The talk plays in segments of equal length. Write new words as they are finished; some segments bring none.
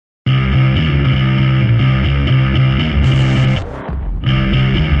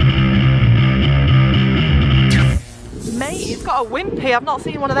Wimpy. I've not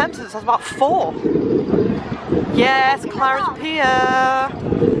seen one of them since I was about 4. Yes, Clarence Pier.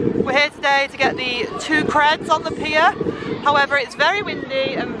 We're here today to get the 2 creds on the pier. However, it's very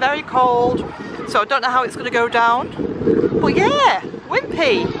windy and very cold, so I don't know how it's going to go down. But yeah,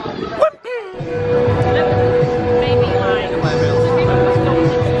 Wimpy.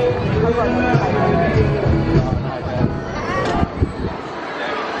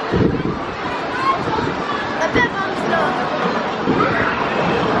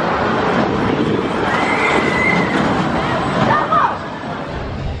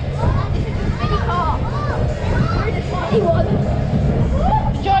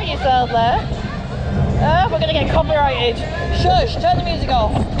 Enjoy yourself there. We're going to get copyrighted. Shush, turn the music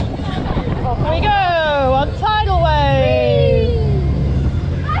off. Off we go on tidal wave.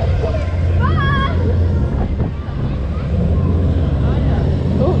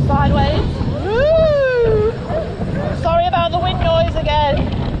 Ooh, sideways. Woo! Sorry about the wind noise again.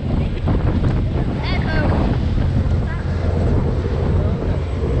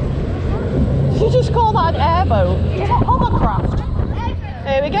 Did you just call that an airboat? It's a hovercraft.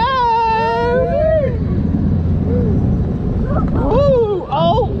 Here we go. Ooh,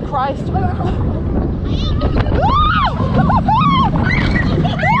 oh Christ.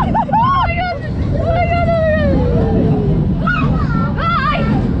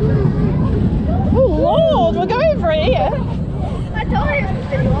 Oh Lord, we're going for it here. I told you it was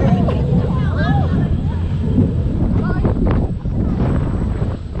pretty long.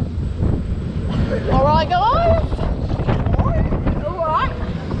 Alright guys.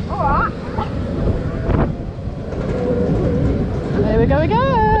 Alright. Here we go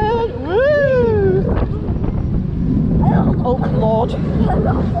again. Woo! Oh Lord.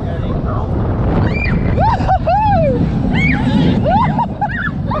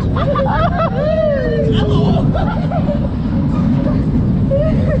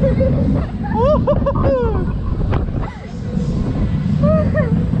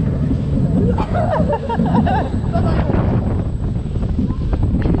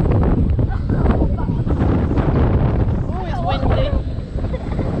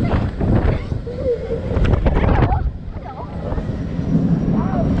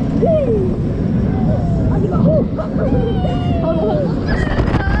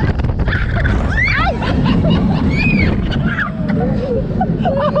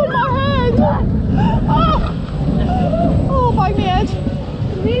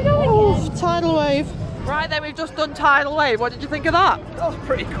 Tidal wave. Right then, we've just done tidal wave. What did you think of that? That was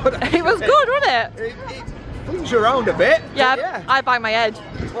pretty good. Actually. It was good, wasn't it? It flings you around a bit. Yeah, I banged my head.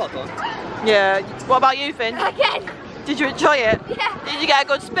 Well done. Yeah. What about you, Finn? Again. Did you enjoy it? Yeah. Did you get a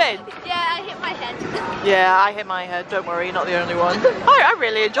good spin? Yeah, I hit my head. Yeah, I hit my head. Don't worry, you're not the only one. I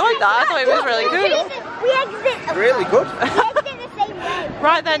really enjoyed that. I thought it was really cool. We exit. Really good. We exit the same way.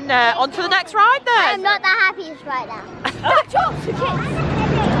 Right then, on to the next ride then. I'm not the happiest right now. Back up, kids.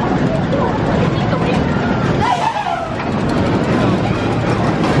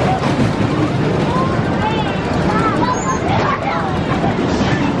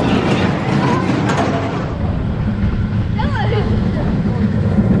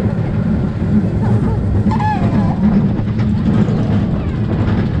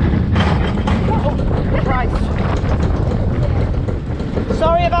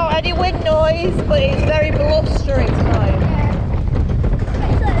 Sorry about any wind noise, but it's very blustery tonight.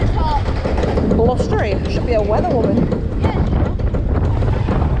 Blustery? Should be a weather woman.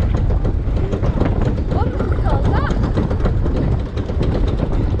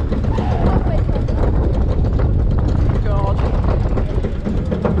 God.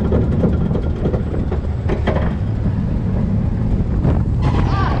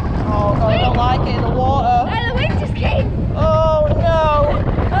 Oh God, I don't like it in the water. And the wind just came. Oh no.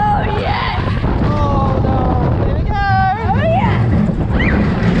 Oh yeah. Oh no. Here we go. Oh yeah.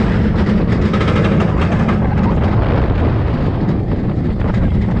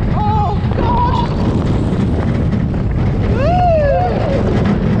 Oh God.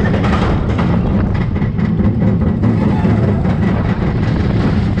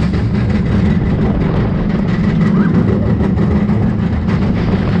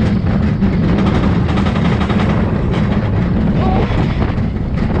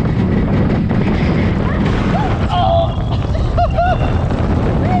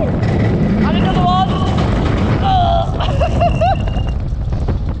 And another one.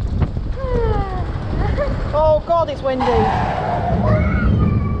 Oh God, it's windy.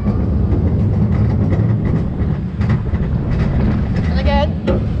 And again.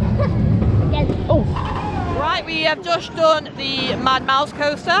 Oh. Right, we have just done the Mad Mouse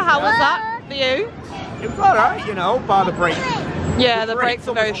coaster. How was that for you? It was alright, you know, bar the break. Yeah, the brakes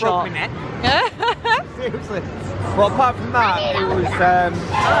are very short. My neck. Seriously. Well, apart from that, it was a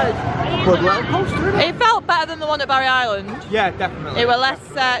good little coaster, isn't it? It felt better than the one at Barry Island. Yeah, definitely. It were less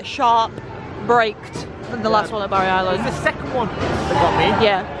sharp braked than the last one at Barry It Island. was the second one that got me.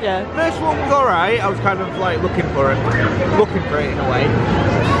 Yeah, yeah. First one was alright. I was kind of like looking for it in a way.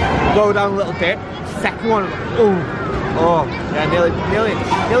 Go down a little dip. Second one, oh, yeah,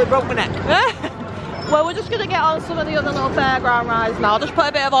 nearly broke my neck. Well, we're just going to get on some of the other little fairground rides now. I'll just put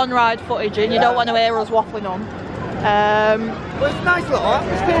a bit of on-ride footage in. You don't want to hear us waffling on. Well, it's a nice little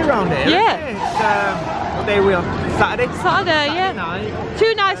atmosphere around here. Yeah. It's, what day are we on? Saturday? Saturday, yeah. Night.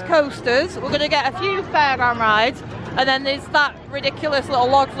 2 nice coasters. We're going to get a few fairground rides. And then there's that ridiculous little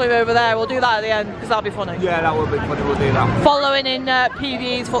log flume over there. We'll do that at the end because that'll be funny. Yeah, that will be funny. We'll do that. Following in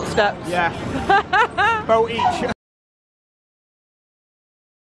PVE's footsteps. Yeah. Boat each.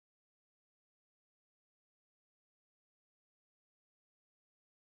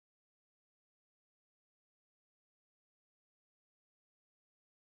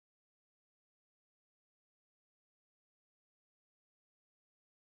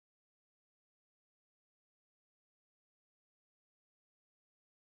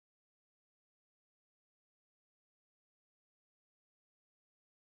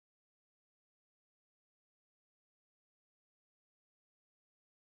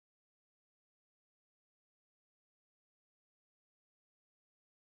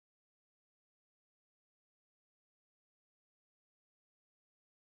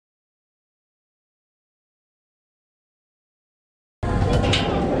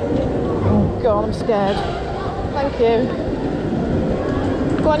 God, I'm scared. Thank you.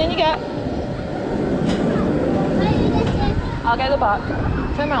 Go on, in you get. I'll get the back.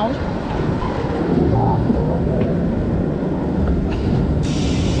 Turn round.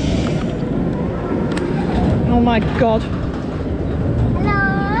 Oh my God.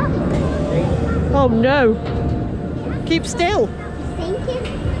 Hello. Oh no. Keep still. Sinking.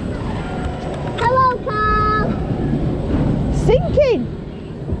 Hello, Carl. Sinking.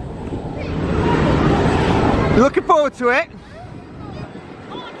 You looking forward to it?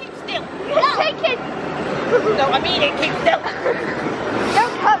 Oh, keep still. It's sinking. No, I mean it. Keep still.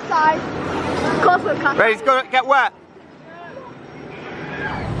 Don't capsize. Of course we'll capsize. Ready to go get wet?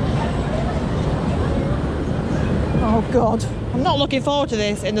 Oh God. I'm not looking forward to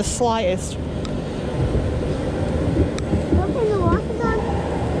this in the slightest. Look in the water, Dad.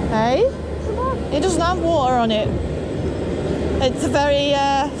 Hey? Come on. It doesn't have water on it. It's a very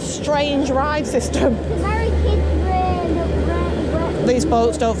strange ride system. It's a very kid-friendly. These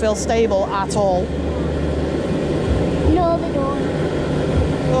boats don't feel stable at all. No, they don't.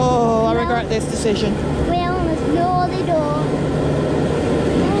 Oh, I regret this decision. Realness, no, they don't.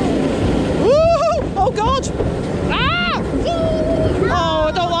 Woo! Oh God! Ah! Oh,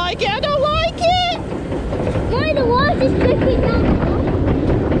 I don't like it. I don't like it. Why the water's dripping down?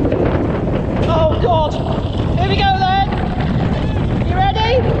 Oh God! Here we go then. You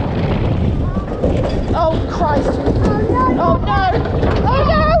ready? Oh Christ! Oh no! Oh no! Oh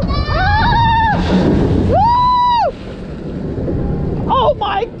no! Ah! Woo! Oh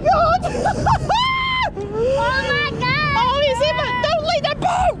my God! Oh my God! Oh, he's in my... Don't leave the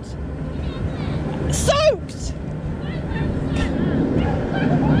boat! Soaked!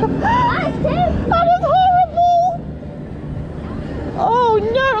 That was horrible! Oh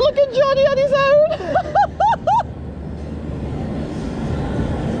no, look at Johnny on his own!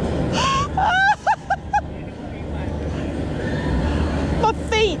 My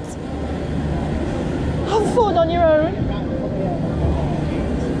feet! Have fun on your own.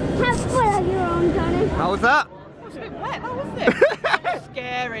 Have fun on your own, Johnny. How was that? It was a bit wet, that wasn't it?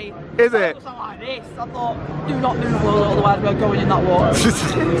 Scary. Is it? It was like this. I thought, do not move, otherwise we're going in that water.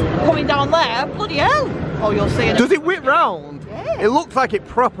 Coming down there, bloody hell. Oh, you'll see it. Does it whip round? Yeah. It looks like it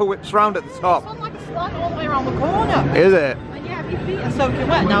proper whips round at the It's top. on like a slide all the way around the corner. Is it? And yeah, my feet are soaking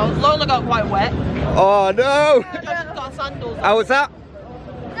wet now. Lola got quite wet. Oh no! She's got sandals on. How was that?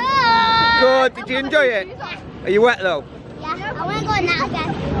 Good. Did you enjoy it? Are you wet though? Yeah, I want to go on that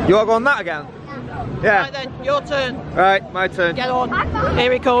again. You want to go on that again? Yeah. Right then, your turn. Right, my turn. Get on.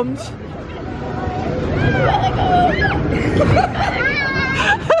 Here he comes.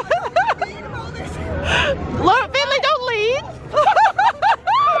 Look, Finley, don't lean.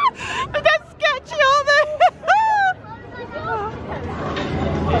 That's sketchy, aren't they?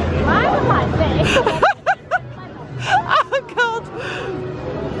 Mine like this. Oh God.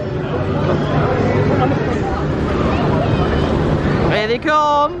 Here they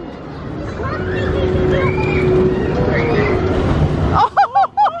come.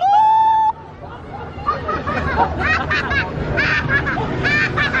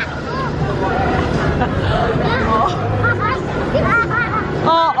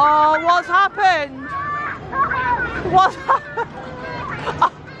 What?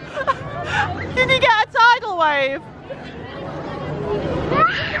 Did he get a tidal wave?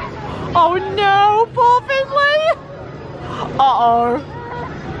 Oh no, poor Finley! Uh-oh.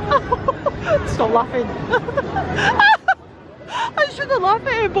 Stop laughing. I shouldn't laugh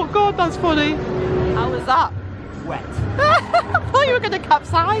at him, but God, that's funny. How was that? Wet. I thought you were going to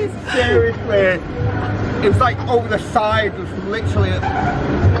capsize. Seriously. It was like over the side, it was literally,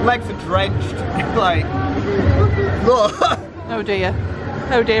 legs are drenched. Like, look. Oh dear.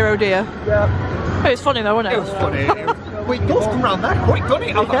 Oh dear, oh dear. Yeah. It was funny though, wasn't it? It was funny. Wait, doors come round there quick, doesn't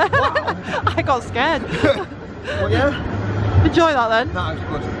it? I was like, wow. I got scared. Well, yeah. Enjoy that then. That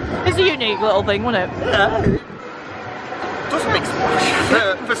was good. It's a unique little thing, wasn't it? Yeah. Doesn't make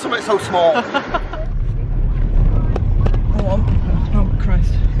splash for something so small. Go on. Oh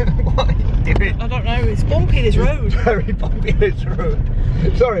Christ. What are you doing? I don't know, it's bumpy this road. Very bumpy this road.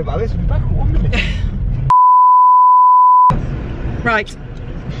 Sorry about this, we'll be back in 1 minute. Right.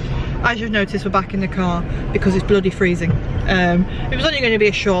 As you've noticed, we're back in the car because it's bloody freezing. It was only going to be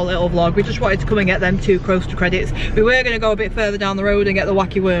a short little vlog. We just wanted to come and get them 2 coaster credits. We were going to go a bit further down the road and get the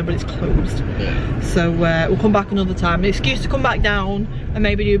wacky worm, but it's closed. Yeah. So we'll come back another time. An excuse to come back down and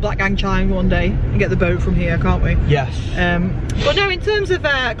maybe do Black Gang Chime one day and get the boat from here, can't we? Yes. But no, in terms of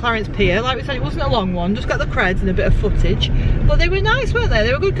Clarence Pier, like we said, it wasn't a long one. Just got the creds and a bit of footage. But they were nice, weren't they?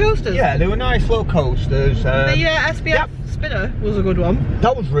 They were good coasters. Yeah, they were nice little coasters. The SBF spinner was a good one.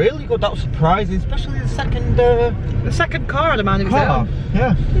 That was really good. That was surprising, especially the second car had a man of its own.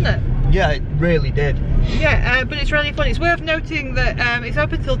 Yeah. Didn't it? Yeah, it really did. Yeah, but it's really fun. It's worth noting that it's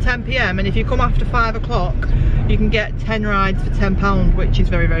open till 10 PM, and if you come after 5 o'clock, you can get 10 rides for £10, which is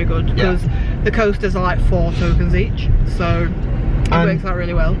very, very good, because the coasters are like 4 tokens each, so it works out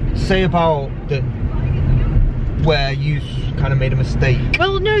really well. Say about where you kind of made a mistake.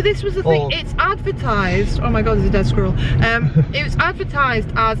 Well, no, this was the thing. It's advertised. Oh my God, there's a dead squirrel. It was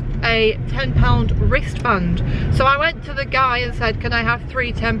advertised as a £10 wristband. So I went to the guy and said, "Can I have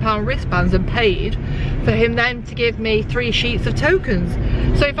 3 £10 wristbands?" and paid for him then to give me 3 sheets of tokens.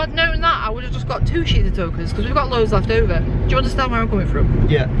 So if I'd known that, I would have just got 2 sheets of tokens because we've got loads left over. Do you understand where I'm coming from?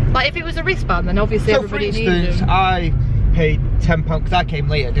 Yeah. Like if it was a wristband, then obviously everybody needed them. For instance, I paid £10 because I came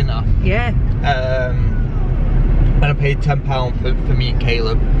later, didn't I? Yeah. And I paid £10 for me and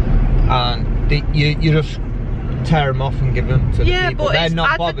Caleb, and you just tear them off and give them to the people. But they're it's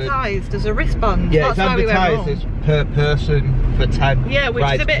not advertised bothered. as a wristband. Yeah, That's it's why we went advertised wrong. as per person for 10 which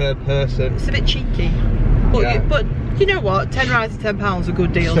rides is a bit, per person. It's a bit cheeky. But, but you know what? 10 rides for £10 is a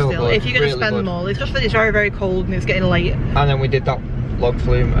good deal still. Good, if you're going to spend them all. It's just that it's very, very cold and it's getting late. And then we did that log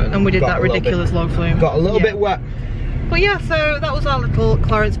flume. And we did that ridiculous log flume. Got a little bit wet. But yeah, so that was our little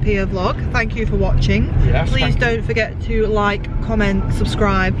Clarence Pier vlog. Thank you for watching. Yes, please don't forget to like, comment,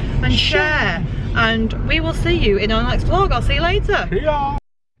 subscribe and share. And we will see you in our next vlog. I'll see you later. See ya.